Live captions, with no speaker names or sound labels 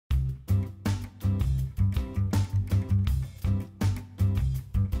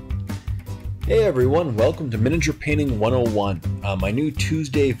Hey everyone, welcome to Miniature Painting 101, my new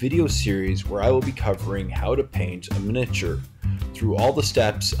Tuesday video series where I will be covering how to paint a miniature through all the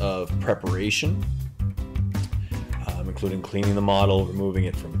steps of preparation, including cleaning the model, removing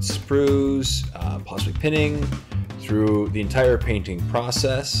it from its sprues, possibly pinning, through the entire painting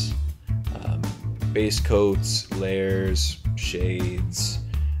process, base coats, layers, shades,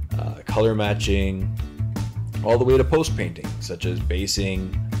 color matching, all the way to post painting, such as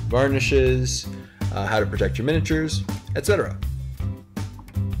basing, varnishes, how to protect your miniatures, etc.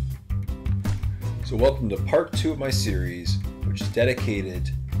 So welcome to part 2 of my series, which is dedicated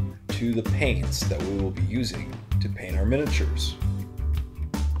to the paints that we will be using to paint our miniatures.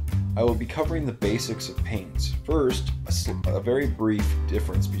 I will be covering the basics of paints. First, a very brief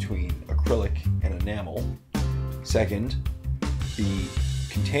difference between acrylic and enamel. Second, the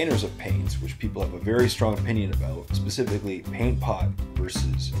containers of paints, which people have a very strong opinion about, specifically paint pot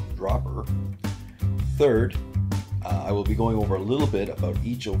versus dropper. Third, I will be going over a little bit about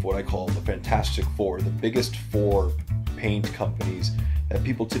each of what I call the Fantastic Four, the biggest 4 paint companies that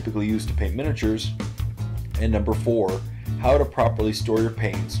people typically use to paint miniatures. And number 4, how to properly store your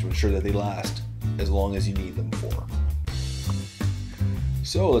paints to ensure that they last as long as you need them for.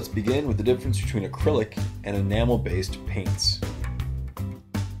 So let's begin with the difference between acrylic and enamel-based paints.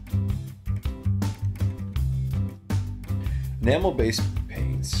 Enamel-based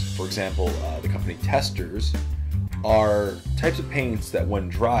paints, for example, the company Testers, are types of paints that when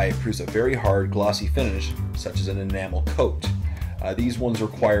dry produce a very hard glossy finish, such as an enamel coat. These ones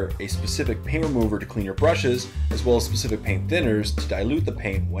require a specific paint remover to clean your brushes, as well as specific paint thinners to dilute the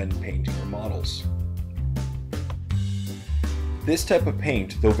paint when painting your models. This type of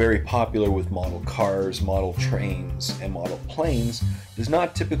paint, though very popular with model cars, model trains, and model planes, does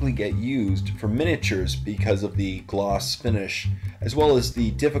not typically get used for miniatures because of the gloss finish, as well as the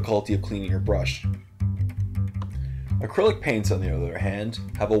difficulty of cleaning your brush. Acrylic paints, on the other hand,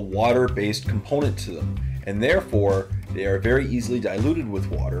 have a water-based component to them, and therefore they are very easily diluted with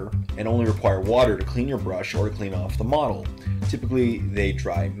water and only require water to clean your brush or to clean off the model. Typically they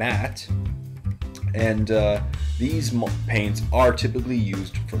dry matte, and these paints are typically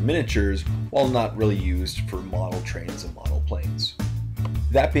used for miniatures while not really used for model trains and model planes.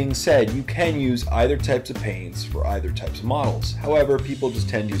 That being said, you can use either types of paints for either types of models. However, people just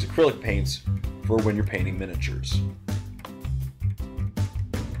tend to use acrylic paints for when you're painting miniatures.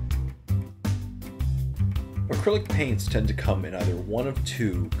 Acrylic paints tend to come in either one of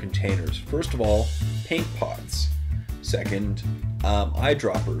 2 containers. First of all, paint pots. Second,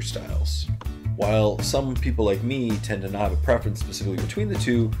 eyedropper styles. While some people like me tend to not have a preference specifically between the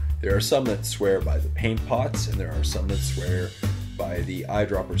 2, there are some that swear by the paint pots and there are some that swear by the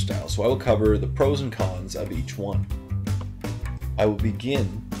eyedropper style. So I will cover the pros and cons of each one. I will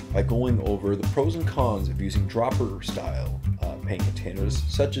begin by going over the pros and cons of using dropper style paint containers,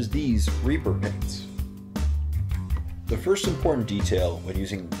 such as these Reaper paints. The first important detail when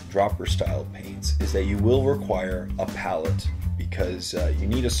using dropper style paints is that you will require a palette because you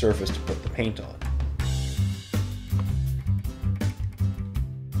need a surface to put the paint on.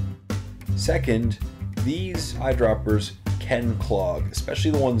 Second, these eyedroppers can clog,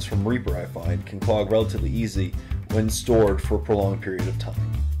 especially the ones from Reaper I find can clog relatively easily when stored for a prolonged period of time.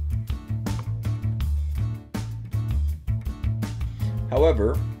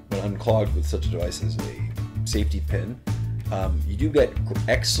 However, when unclogged with such a device as a safety pin, you do get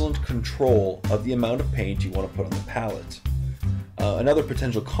excellent control of the amount of paint you want to put on the palette. Another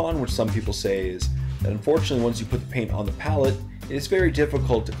potential con which some people say is that unfortunately once you put the paint on the palette, it is very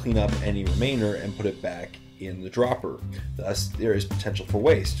difficult to clean up any remainder and put it back in the dropper. Thus, there is potential for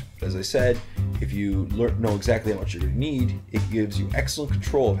waste. As I said, if you know exactly how much you're going to need, it gives you excellent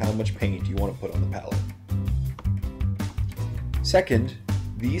control of how much paint you want to put on the palette. Second,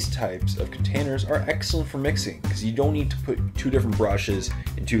 these types of containers are excellent for mixing because you don't need to put 2 different brushes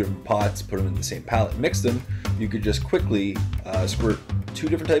in 2 different pots, put them in the same palette, mix them. You could just quickly squirt 2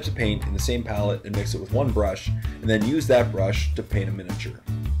 different types of paint in the same palette and mix it with 1 brush, and then use that brush to paint a miniature.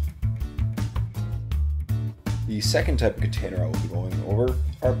 The second type of container I will be going over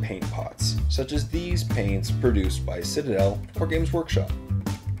are paint pots, such as these paints produced by Citadel or Games Workshop.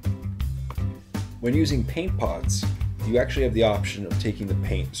 When using paint pots, you actually have the option of taking the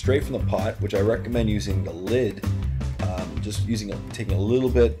paint straight from the pot, which I recommend using the lid, taking a little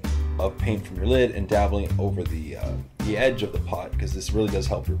bit of paint from your lid and dabbling it over the edge of the pot, because this really does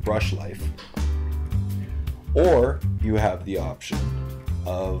help your brush life. Or you have the option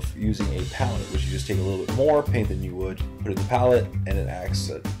of using a palette, which you just take a little bit more paint than you would, put it in the palette, and it acts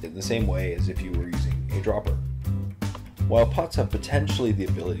in the same way as if you were using a dropper. While pots have potentially the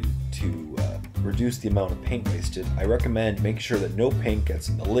ability to reduce the amount of paint wasted, I recommend making sure that no paint gets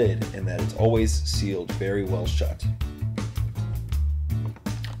in the lid and that it's always sealed very well shut.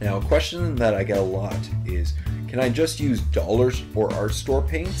 Now, a question that I get a lot is, can I just use dollars or art store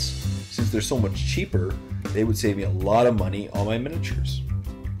paints? Since they're so much cheaper, they would save me a lot of money on my miniatures.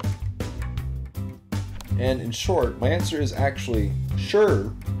 And in short, my answer is actually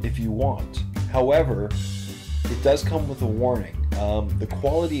sure if you want. However, it does come with a warning. The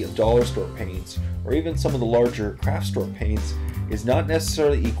quality of dollar store paints, or even some of the larger craft store paints, is not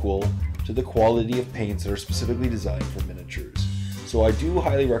necessarily equal to the quality of paints that are specifically designed for miniatures. So I do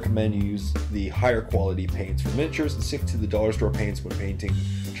highly recommend you use the higher quality paints for miniatures and stick to the dollar store paints when painting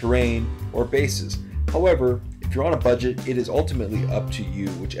terrain or bases. However, if you're on a budget, it is ultimately up to you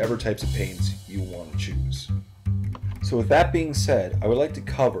whichever types of paints you want to choose. So with that being said, I would like to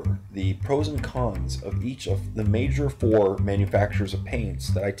cover the pros and cons of each of the major 4 manufacturers of paints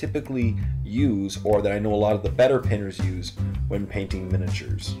that I typically use, or that I know a lot of the better painters use when painting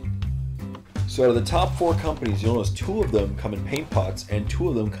miniatures. So out of the top 4 companies, you'll notice 2 of them come in paint pots and 2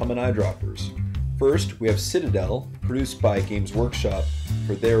 of them come in eyedroppers. First, we have Citadel, produced by Games Workshop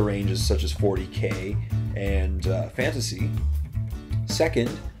for their ranges such as 40K and Fantasy.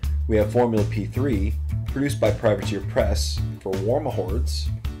 Second, we have Formula P3, produced by Privateer Press for Warmahordes.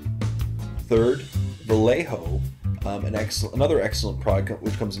 Third, Vallejo, another excellent product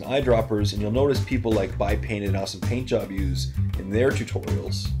which comes in eyedroppers, and you'll notice people like Buy Painted and Awesome Paint Job use in their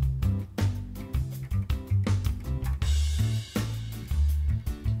tutorials.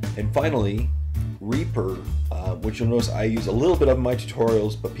 And finally, Reaper, which you'll notice I use a little bit of in my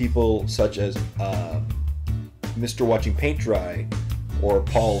tutorials, but people such as Mr. Watching Paint Dry or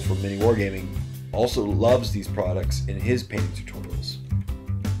Paul from Mini Wargaming also loves these products in his painting tutorials.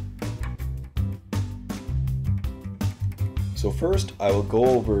 So first, I will go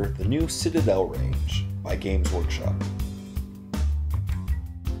over the new Citadel range by Games Workshop.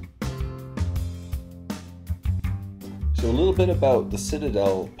 So a little bit about the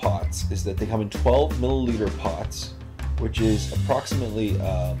Citadel pots is that they come in 12 milliliter pots, which is approximately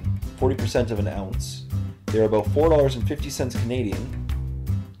 40% of an ounce. They're about $4.50 Canadian,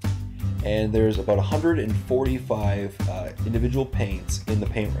 and there's about 145 individual paints in the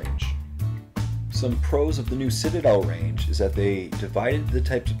paint range. Some pros of the new Citadel range is that they divided the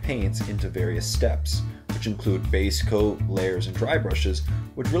types of paints into various steps, which include base coat, layers, and dry brushes,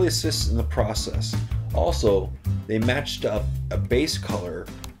 which really assists in the process. Also, they matched up a base color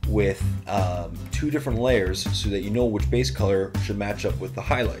with 2 different layers so that you know which base color should match up with the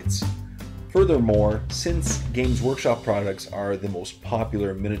highlights. Furthermore, since Games Workshop products are the most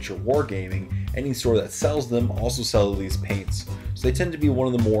popular miniature wargaming, any store that sells them also sells these paints, so they tend to be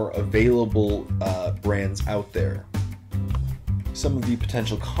one of the more available brands out there. Some of the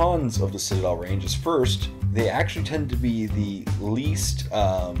potential cons of the Citadel range is, first, they actually tend to be the least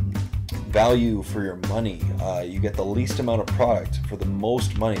value for your money. You get the least amount of product for the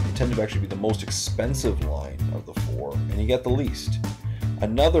most money. They tend to actually be the most expensive line of the 4, and you get the least.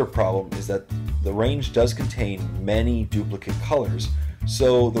 Another problem is that the range does contain many duplicate colors,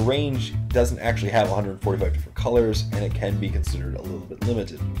 so the range doesn't actually have 145 different colors, and it can be considered a little bit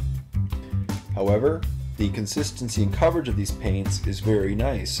limited. However, the consistency and coverage of these paints is very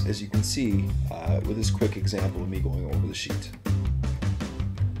nice, as you can see with this quick example of me going over the sheet.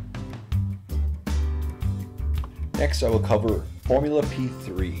 Next, I will cover Formula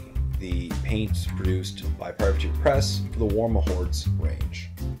P3, the paints produced by Privateer Press for the Warmahordes range.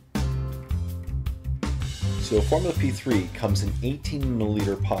 So Formula P3 comes in 18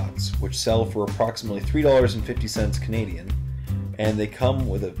 milliliter pots, which sell for approximately $3.50 Canadian, and they come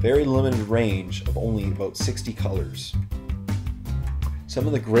with a very limited range of only about 60 colors. Some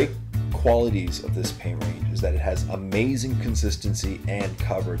of the great qualities of this paint range is that it has amazing consistency and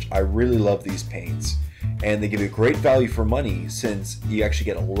coverage. I really love these paints, and they give you great value for money since you actually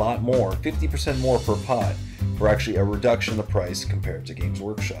get a lot more, 50% more per pot, for actually a reduction in the price compared to Games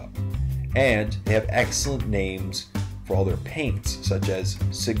Workshop. And they have excellent names for all their paints, such as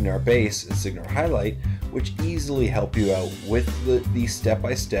Signar Base and Signar Highlight, which easily help you out with the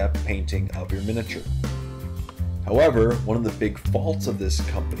step-by-step painting of your miniature. However, one of the big faults of this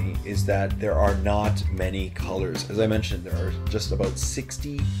company is that there are not many colors. As I mentioned, there are just about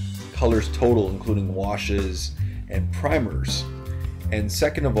 60 colors total, including washes and primers. And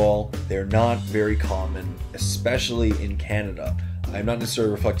second of all, they're not very common, especially in Canada. I'm not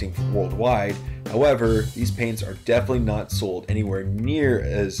necessarily reflecting worldwide. However, these paints are definitely not sold anywhere near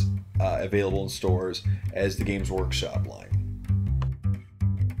as available in stores as the Games Workshop line.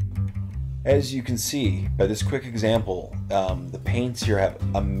 As you can see by this quick example, the paints here have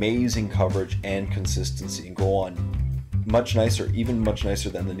amazing coverage and consistency and go on much nicer, even much nicer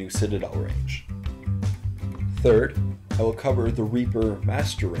than the new Citadel range. Third, I will cover the Reaper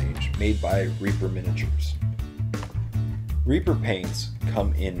Master range made by Reaper Miniatures. Reaper paints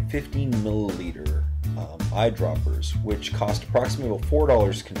come in 15 milliliter eyedroppers, which cost approximately about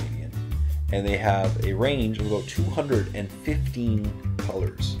 $4 Canadian, and they have a range of about 215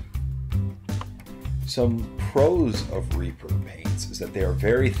 colors. Some pros of Reaper paints is that they are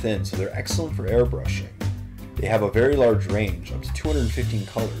very thin, so they're excellent for airbrushing. They have a very large range, up to 215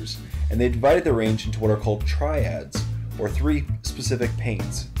 colors, and they divided the range into what are called triads, or 3 specific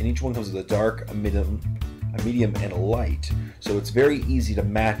paints, and each one comes with a dark, a medium, and a light, so it's very easy to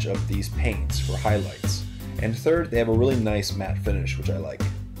match up these paints for highlights. And third, they have a really nice matte finish, which I like.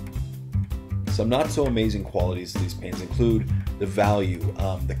 Some not so amazing qualities of these paints include the value.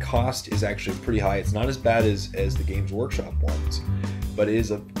 The cost is actually pretty high. It's not as bad as the Games Workshop ones, but it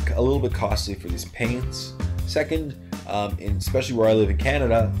is a little bit costly for these paints. Second, especially where I live in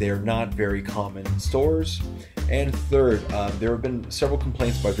Canada, they are not very common in stores. And third, there have been several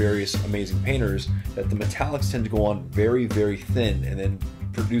complaints by various amazing painters that the metallics tend to go on very, very thin and then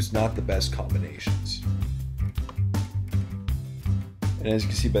produce not the best combinations. And as you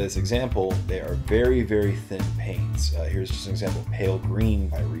can see by this example, they are very, very thin paints. Here's just an example, Pale Green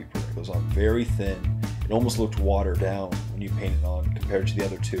by Reaper. It goes on very thin. It almost looked watered down when you paint it on compared to the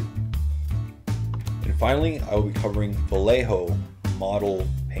other two. And finally, I will be covering Vallejo model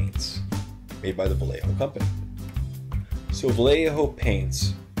paints made by the Vallejo company. So Vallejo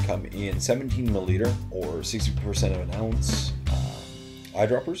paints come in 17 milliliter or 60% of an ounce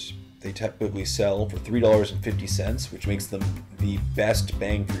eyedroppers. They typically sell for $3.50, which makes them the best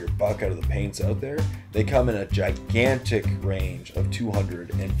bang for your buck out of the paints out there. They come in a gigantic range of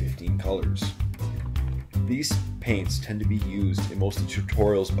 215 colors. These paints tend to be used in most of the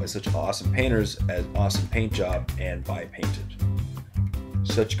tutorials by such awesome painters as Awesome Paint Job and Buy Painted.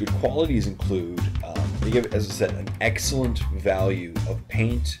 Such good qualities include, they give, as I said, an excellent value of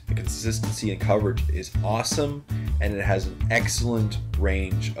paint. The consistency and coverage is awesome, and it has an excellent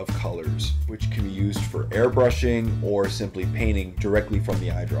range of colors, which can be used for airbrushing or simply painting directly from the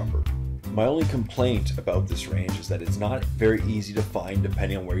eyedropper. My only complaint about this range is that it's not very easy to find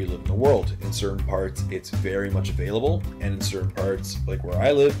depending on where you live in the world. In certain parts, it's very much available, and in certain parts, like where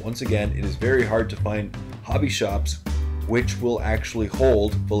I live, once again, it is very hard to find hobby shops which will actually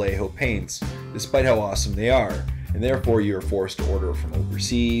hold Vallejo paints, despite how awesome they are. And therefore, you're forced to order from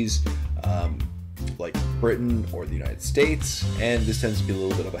overseas, like Britain or the United States, and this tends to be a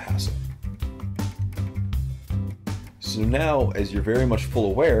little bit of a hassle. So now, as you're very much full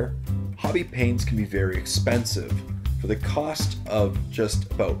aware, hobby paints can be very expensive. For the cost of just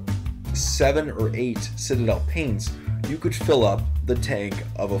about 7 or 8 Citadel paints, you could fill up the tank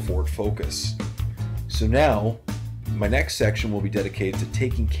of a Ford Focus. So now, my next section will be dedicated to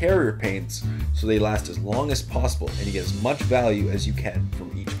taking care of your paints so they last as long as possible and you get as much value as you can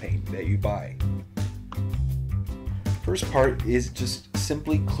from each paint that you buy. First part is just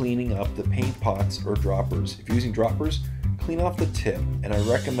simply cleaning up the paint pots or droppers. If you're using droppers, clean off the tip, and I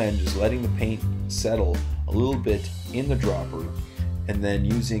recommend just letting the paint settle a little bit in the dropper and then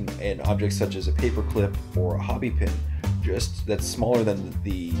using an object such as a paper clip or a hobby pin just that's smaller than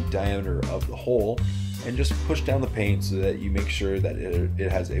the diameter of the hole, and just push down the paint so that you make sure that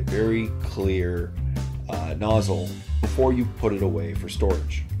it has a very clear nozzle before you put it away for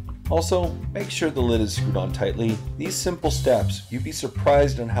storage. Also, make sure the lid is screwed on tightly. These simple steps, you'd be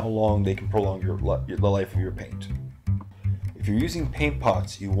surprised on how long they can prolong the life of your paint. If you're using paint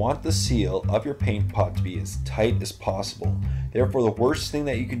pots, you want the seal of your paint pot to be as tight as possible. Therefore, the worst thing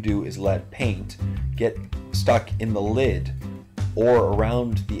that you can do is let paint get stuck in the lid or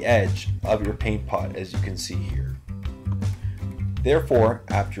around the edge of your paint pot, as you can see here. Therefore,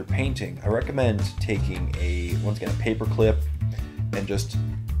 after painting, I recommend taking once again, a paper clip and just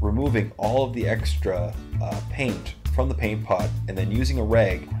removing all of the extra paint from the paint pot and then using a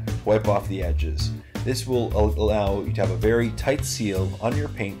rag to wipe off the edges. This will allow you to have a very tight seal on your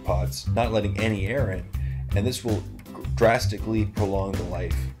paint pots, not letting any air in, and this will drastically prolong the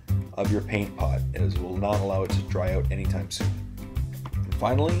life of your paint pot, as it will not allow it to dry out anytime soon. And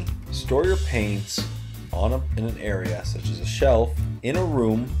finally, store your paints in an area such as a shelf in a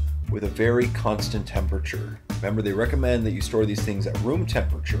room with a very constant temperature. Remember, they recommend that you store these things at room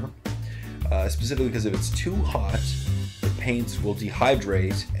temperature, specifically because if it's too hot, the paints will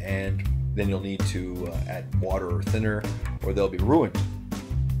dehydrate and then you'll need to add water or thinner, or they'll be ruined.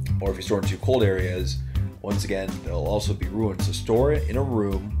 Or if you store in too cold areas, once again, they'll also be ruined. So store it in a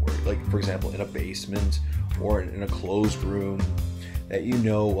room where like for example in a basement or in a closed room, that you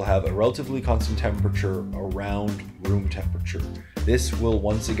know will have a relatively constant temperature around room temperature. This will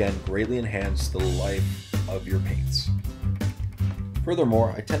once again greatly enhance the life of your paints.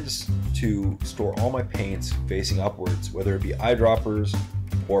 Furthermore, I tend to store all my paints facing upwards, whether it be eyedroppers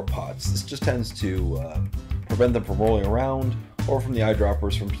or pots. This just tends to prevent them from rolling around or from the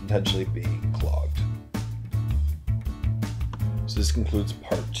eyedroppers from potentially being clogged. So this concludes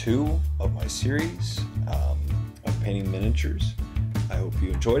part 2 of my series of painting miniatures. I hope you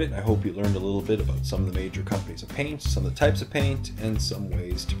enjoyed it, and I hope you learned a little bit about some of the major companies of paint, some of the types of paint, and some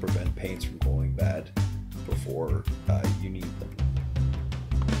ways to prevent paints from going bad before you need them.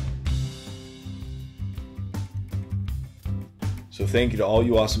 So thank you to all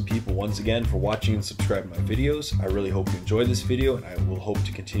you awesome people once again for watching and subscribing to my videos. I really hope you enjoyed this video, and I will hope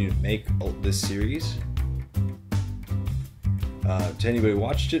to continue to make this series. To anybody who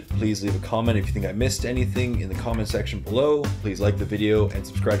watched it, please leave a comment if you think I missed anything in the comment section below. Please like the video and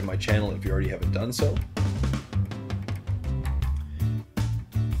subscribe to my channel if you already haven't done so.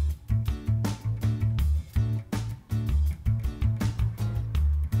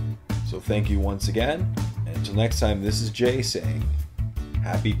 So thank you once again, and until next time, this is Jay saying,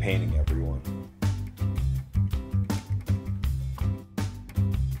 happy painting everyone.